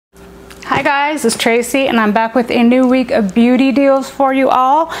Hi guys, it's Tracy and I'm back with a new week of beauty deals for you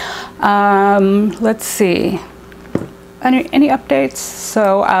all. Let's see, any updates?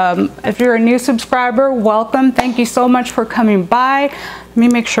 So if you're a new subscriber, welcome. Thank you so much for coming by. Let me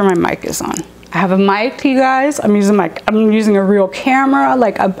make sure my mic is on. I have a mic, you guys. I'm using a real camera.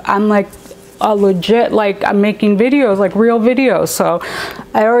 Like I'm like a legit, like I'm making videos, like real videos. So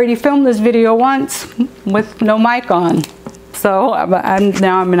I already filmed this video once with no mic on. So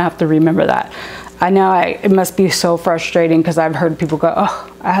now I'm gonna have to remember that. I know it must be so frustrating because I've heard people go,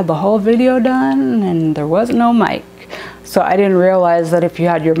 oh, I had the whole video done and there was no mic. So I didn't realize that if you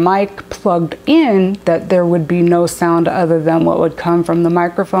had your mic plugged in, that there would be no sound other than what would come from the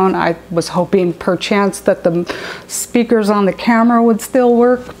microphone. I was hoping perchance that the speakers on the camera would still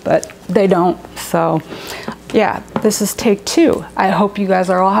work, but they don't. So yeah, this is take two. I hope you guys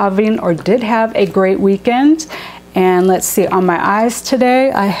are all having or did have a great weekend. And let's see, on my eyes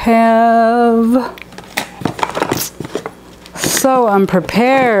today, I have So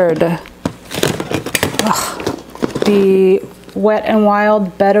Unprepared. The Wet n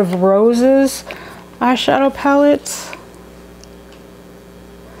Wild Bed of Roses eyeshadow palette.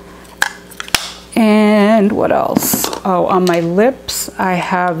 And what else? Oh, on my lips, I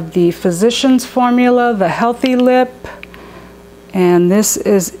have the Physicians Formula, the Healthy Lip. And this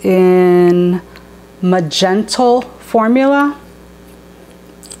is in Magentle formula.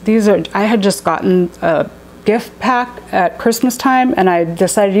 These are, I had just gotten a gift pack at Christmas time and I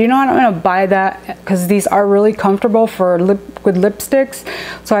decided, you know what, I'm gonna buy that because these are really comfortable for liquid lipsticks.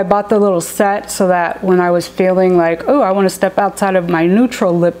 So I bought the little set so that when I was feeling like, oh, I want to step outside of my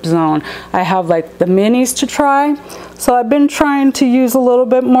neutral lip zone, I have like the minis to try. So I've been trying to use a little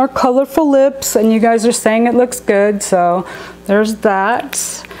bit more colorful lips and you guys are saying it looks good, so there's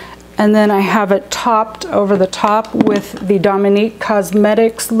that. And then I have it topped over the top with the Dominique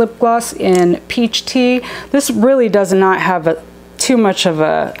Cosmetics lip gloss in Peach Tea. This really does not have too much of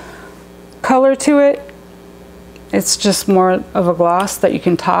a color to it. It's just more of a gloss that you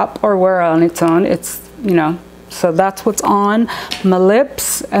can top or wear on its own. It's, you know, so that's what's on my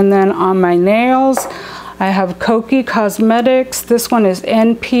lips. And then on my nails, I have Kokie Cosmetics. This one is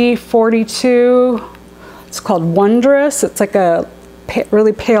NP42. It's called Wondrous. It's like a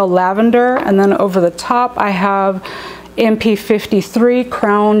really pale lavender, and then over the top I have NP53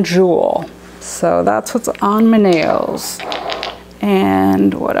 Crown Jewel. So that's what's on my nails.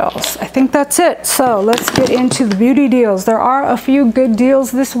 And what else? I think that's it. So let's get into the beauty deals. There are a few good deals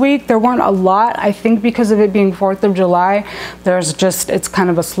this week. There weren't a lot, I think, because of it being 4th of July. It's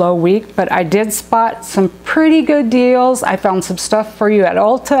kind of a slow week, but I did spot some pretty good deals. I found some stuff for you at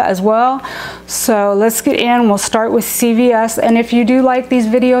Ulta as well. So let's get in. We'll start with CVS. And if you do like these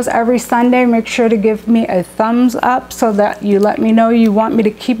videos every Sunday, make sure to give me a thumbs up so that you let me know you want me to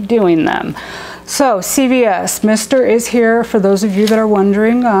keep doing them. So CVS, Mr. is here for those of you that are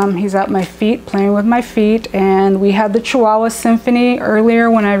wondering. He's at my feet, playing with my feet, and we had the Chihuahua Symphony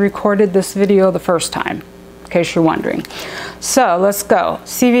earlier when I recorded this video the first time, in case you're wondering. So let's go.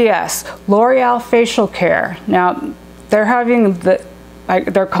 CVS, L'Oreal Facial Care. Now, they're having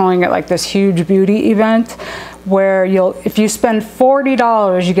they're calling it like this huge beauty event where if you spend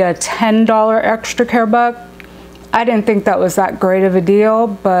 $40, you get a $10 extra care buck. I didn't think that was that great of a deal,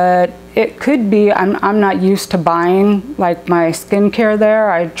 but it could be. I'm not used to buying like my skincare there.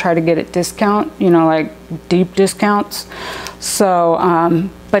 I try to get it discount, you know, like deep discounts. So,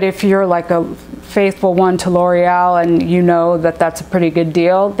 but if you're like a faithful one to L'Oreal and you know that that's a pretty good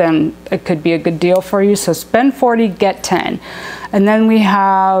deal, then it could be a good deal for you. So spend 40, get 10. And then we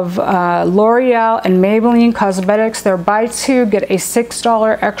have L'Oreal and Maybelline Cosmetics. They're buy two, get a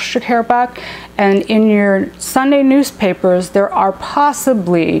 $6 extra care buck. And in your Sunday newspapers, there are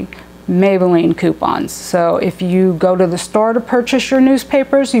possibly Maybelline coupons. So if you go to the store to purchase your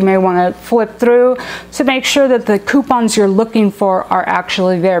newspapers, you may want to flip through to make sure that the coupons you're looking for are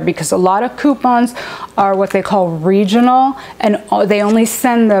actually there, because a lot of coupons are what they call regional and they only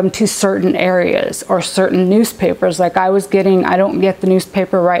send them to certain areas or certain newspapers. Like I don't get the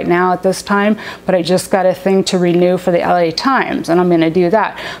newspaper right now at this time, but I just got a thing to renew for the LA Times and I'm going to do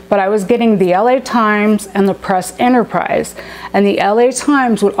that. But I was getting the LA Times and the Press Enterprise, and the LA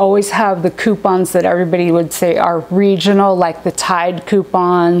Times would always have the coupons that everybody would say are regional, like the Tide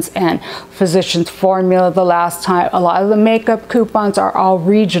coupons and Physicians Formula the last time. A lot of the makeup coupons are all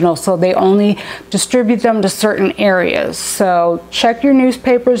regional, so they only distribute them to certain areas. So check your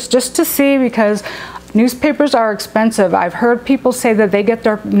newspapers just to see, because newspapers are expensive. I've heard people say that they get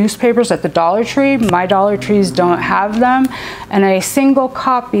their newspapers at the Dollar Tree. My Dollar Trees don't have them. And a single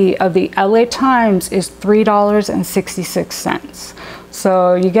copy of the LA Times is $3.66.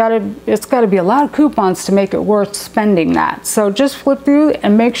 So it's gotta be a lot of coupons to make it worth spending that. So just flip through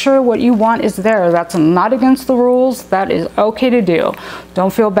and make sure what you want is there. That's not against the rules. That is okay to do.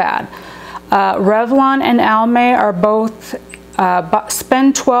 Don't feel bad. Revlon and Almay are both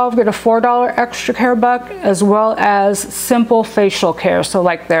spend $12, get a $4 extra care buck, as well as simple facial care. So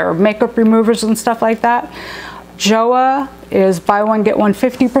like their makeup removers and stuff like that. Joa is buy one, get one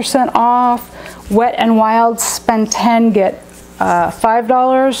 50% off. Wet n Wild, spend 10, get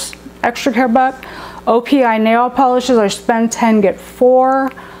 $5 extra care buck. OPI nail polishes are spend 10, get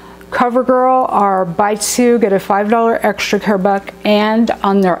 4. CoverGirl are buy 2, get a $5 extra care buck, and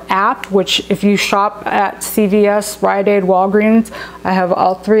on their app, which if you shop at CVS, Rite Aid, Walgreens, I have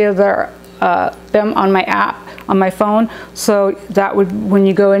all 3 of them on my app, on my phone. So that would, when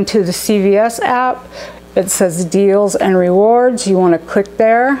you go into the CVS app, it says deals and rewards. You want to click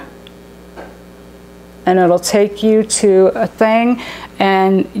there and it'll take you to a thing,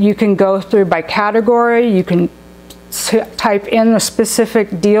 and you can go through by category. You can type in the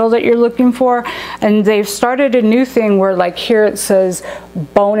specific deal that you're looking for, and they've started a new thing where, like here it says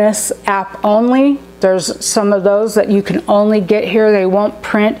bonus app only. There's some of those that you can only get here. They won't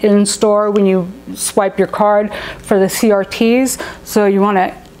print in store when you swipe your card for the CRTs. So you want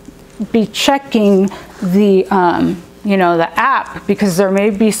to be checking the you know, the app, because there may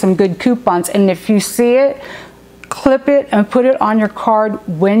be some good coupons, and if you see it, clip it and put it on your card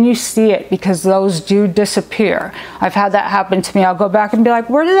when you see it, because those do disappear. I've had that happen to me. I'll go back and be like,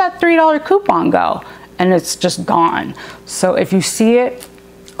 where did that $3 coupon go? And it's just gone. So if you see it,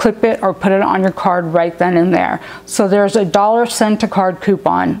 clip it or put it on your card right then and there. So there's a $1 sent to card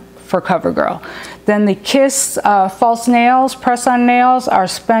coupon for CoverGirl. Then the Kiss false nails, press-on nails are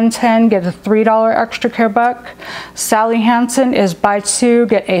spend 10, get a $3 extra care buck. Sally Hansen is buy 2,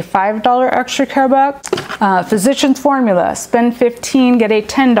 get a $5 extra care buck. Physicians Formula, spend 15, get a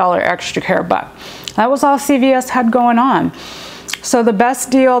 $10 extra care buck. That was all CVS had going on. So the best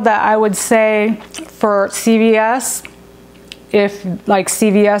deal that I would say for CVS, if like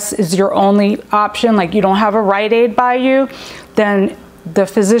CVS is your only option, like you don't have a Rite Aid by you, then the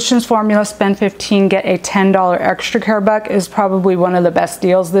Physicians Formula spend 15, get a $10 extra care buck is probably one of the best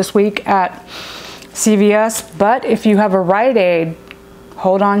deals this week at CVS. But if you have a Rite Aid,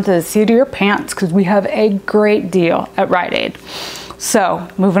 hold on to the seat of your pants, because we have a great deal at Rite Aid. So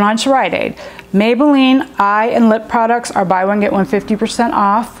moving on to Rite Aid. Maybelline eye and lip products are buy one, get one 50%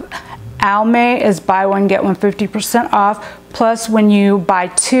 off. Almay is buy one, get one 50% off. Plus, when you buy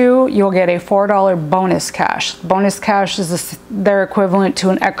 2, you'll get a $4 bonus cash. Bonus cash is their equivalent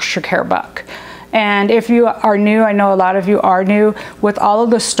to an extra care buck. And if you are new, I know a lot of you are new, with all of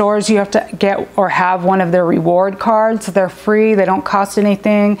the stores you have to get or have one of their reward cards. They're free, they don't cost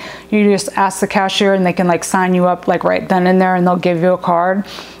anything. You just ask the cashier and they can like sign you up like right then and there, and they'll give you a card.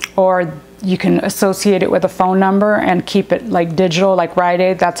 Or you can associate it with a phone number and keep it like digital, like Rite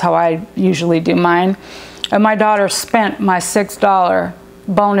Aid. That's how I usually do mine. And my daughter spent my $6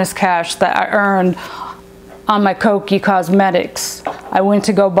 bonus cash that I earned on my Kokie Cosmetics. I went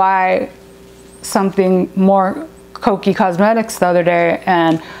to go buy something more Kokie Cosmetics the other day,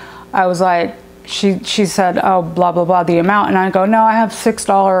 and I was like, she said, oh, blah, blah, blah, the amount. And I go, no, I have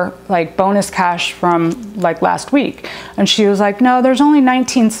 $6 like bonus cash from like last week. And she was like, no, there's only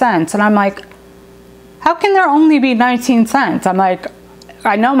 19 cents. And I'm like, how can there only be 19 cents? I'm like,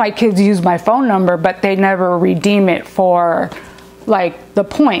 I know my kids use my phone number, but they never redeem it for like the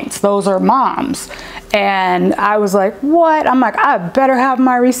points. Those are mom's. And I was like, what? I'm like, I better have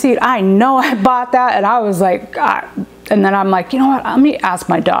my receipt. I know I bought that. And I was like, and then I'm like, you know what? Let me ask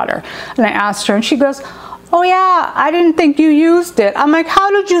my daughter. And I asked her and she goes, oh yeah, I didn't think you used it. I'm like, how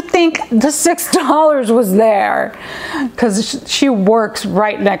did you think the $6 was there? Because she works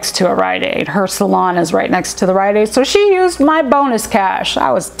right next to a Rite Aid. Her salon is right next to the Rite Aid. So she used my bonus cash.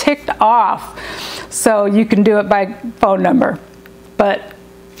 I was ticked off. So you can do it by phone number. But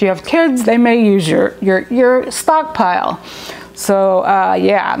if you have kids, they may use your stockpile. So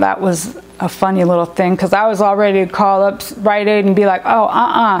yeah, that was a funny little thing, because I was all ready to call up Rite Aid and be like,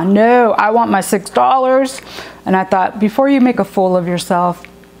 oh, no, I want my $6. And I thought, before you make a fool of yourself,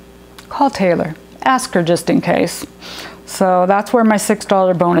 call Taylor. Ask her just in case. So that's where my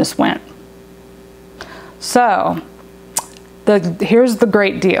 $6 bonus went. So here's the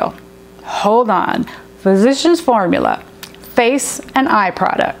great deal. Hold on. Physicians Formula, face and eye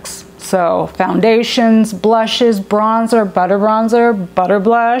products. So foundations, blushes, bronzer, butter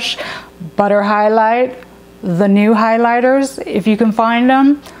blush, butter highlight, the new highlighters, if you can find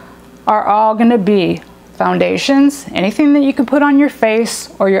them, are all gonna be foundations, anything that you can put on your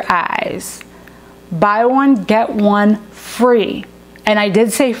face or your eyes. Buy one, get one free. And I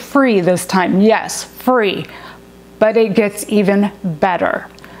did say free this time. Yes, free. But it gets even better.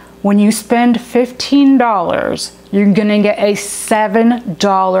 When you spend $15, you're gonna get a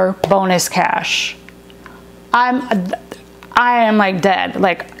 $7 bonus cash. I am like dead.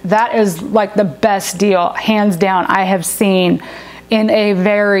 Like, that is like the best deal, hands down, I have seen in a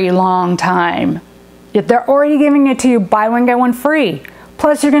very long time. If they're already giving it to you, buy one, get one free.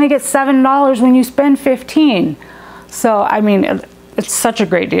 Plus you're gonna get $7 when you spend $15. So, I mean, it's such a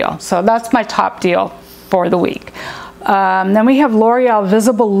great deal. So that's my top deal for the week. Then we have L'Oreal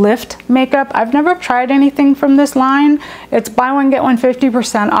Visible Lift Makeup. I've never tried anything from this line. It's buy one, get one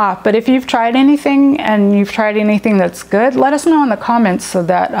 50% off. But if you've tried anything and you've tried anything that's good, let us know in the comments so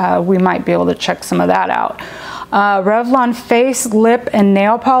that we might be able to check some of that out. Revlon Face, Lip, and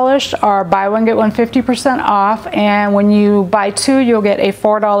Nail Polish are buy one, get one 50% off. And when you buy two, you'll get a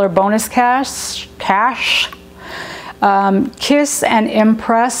 $4 bonus cash. Kiss and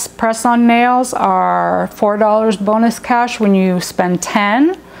Impress press-on nails are $4 bonus cash when you spend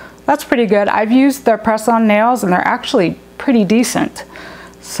 10. That's pretty good. I've used their press-on nails and they're actually pretty decent.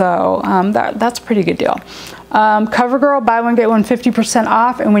 So that's a pretty good deal. CoverGirl, buy one, get one 50%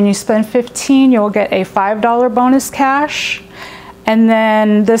 off. And when you spend 15, you'll get a $5 bonus cash. And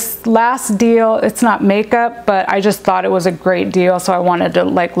then this last deal, it's not makeup, but I just thought it was a great deal. So I wanted to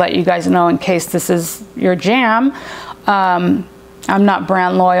like let you guys know in case this is your jam. I'm not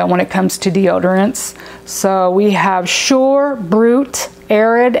brand loyal when it comes to deodorants. So we have Sure, Brute,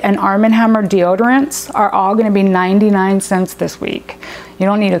 Arid, and Arm & Hammer deodorants are all gonna be 99 cents this week. You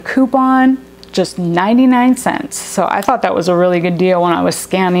don't need a coupon, just 99 cents. So I thought that was a really good deal when I was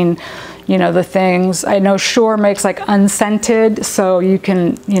scanning, you know, the things. I know Sure makes like unscented, so you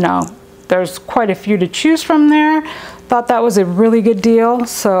can, you know, there's quite a few to choose from there. Thought that was a really good deal.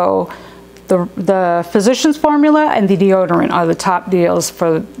 So the Physicians Formula and the deodorant are the top deals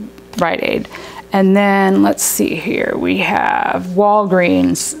for Rite Aid. And then let's see here, we have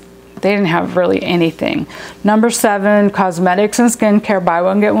Walgreens. They didn't have really anything. Number 7, cosmetics and skincare, buy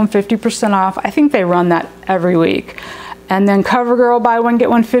one, get one 50% off. I think they run that every week. And then CoverGirl, buy one, get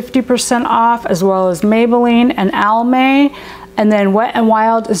one 50% off, as well as Maybelline and Almay. And then Wet n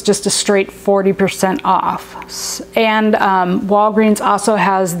Wild is just a straight 40% off. And Walgreens also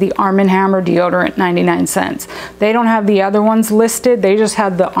has the Arm & Hammer deodorant, 99 cents. They don't have the other ones listed. They just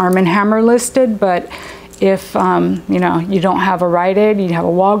have the Arm & Hammer listed. But if you know, you don't have a Rite Aid, you have a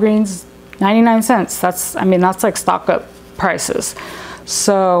Walgreens, 99 cents. That's, I mean, that's like stock up prices.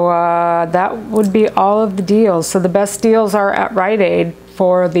 So that would be all of the deals. So the best deals are at Rite Aid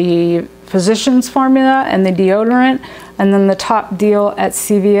for the Physicians Formula and the deodorant. And then the top deal at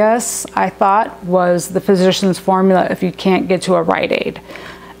CVS, I thought, was the Physicians Formula if you can't get to a Rite Aid.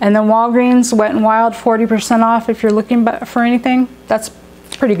 And then Walgreens, Wet n Wild, 40% off if you're looking for anything. That's a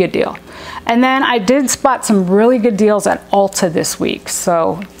pretty good deal. And then I did spot some really good deals at Ulta this week.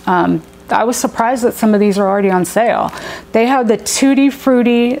 So I was surprised that some of these are already on sale. They have the Tutti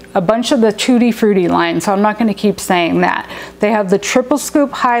Frutti, a bunch of the Tutti Frutti line, so I'm not gonna keep saying that. They have the Triple Scoop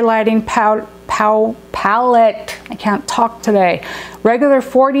Highlighting Palette, I can't talk today. Regular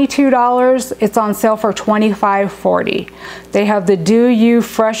 $42, it's on sale for $25.40. They have the Do You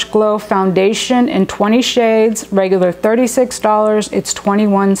Fresh Glow Foundation in 20 shades, regular $36, it's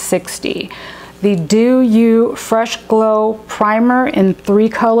 $21.60. The Do You Fresh Glow Primer in 3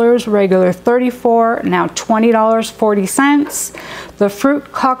 colors, regular $34, now $20.40. The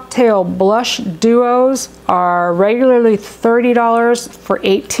Fruit Cocktail Blush Duos are regularly $30 for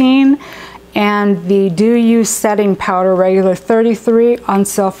 $18. And the Do You Setting Powder, regular $33, on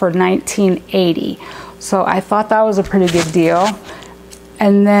sale for $19.80. So I thought that was a pretty good deal.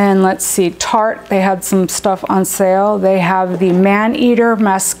 And then let's see, Tarte, they had some stuff on sale. They have the Man Eater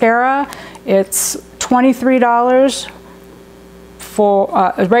Mascara. It's $23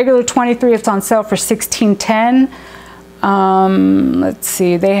 for regular $23. It's on sale for $16.10. Let's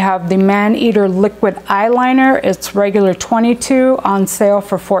see, they have the Man Eater Liquid Eyeliner. It's regular $22, on sale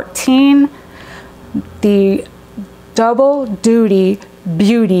for $14. The Double Duty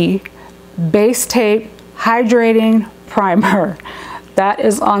Beauty Base Tape Hydrating Primer. That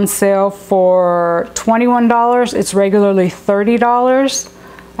is on sale for $21. It's regularly $30.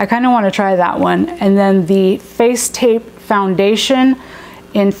 I kind of want to try that one. And then the Face Tape Foundation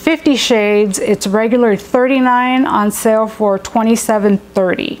in 50 shades. It's regular $39, on sale for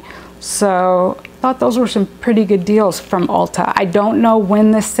 $27.30. So I thought those were some pretty good deals from Ulta. I don't know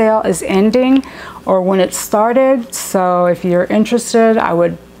when this sale is ending or when it started. So if you're interested, I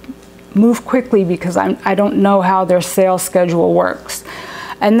would move quickly because I don't know how their sales schedule works.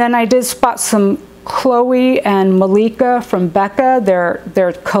 And then I did spot some Chloe and Malika from Becca. Their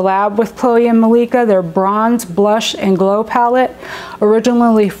collab with Chloe and Malika. Their Bronze, Blush, and Glow palette.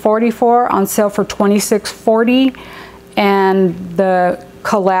 Originally $44, on sale for $26.40. And the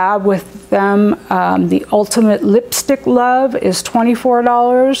collab with them, the Ultimate Lipstick Love, is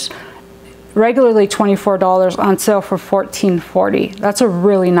 $24. Regularly $24, on sale for $14.40. That's a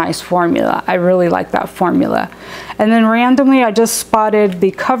really nice formula. I really like that formula. And then randomly, I just spotted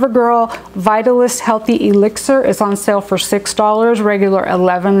the CoverGirl Vitalist Healthy Elixir is on sale for $6, regular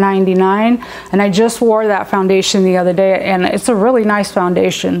 $11.99. And I just wore that foundation the other day, and it's a really nice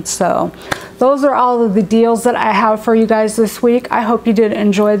foundation. So those are all of the deals that I have for you guys this week. I hope you did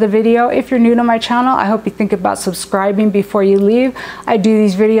enjoy the video. If you're new to my channel, I hope you think about subscribing before you leave. I do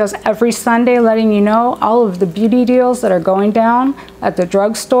these videos every Sunday, letting you know all of the beauty deals that are going down at the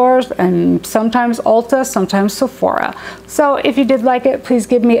drugstores, and sometimes Ulta, sometimes Sephora. So if you did like it, please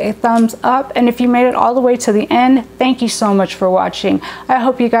give me a thumbs up. And if you made it all the way to the end, thank you so much for watching. I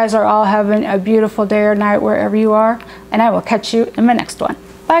hope you guys are all having a beautiful day or night wherever you are, and I will catch you in my next one.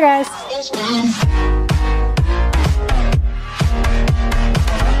 Bye guys.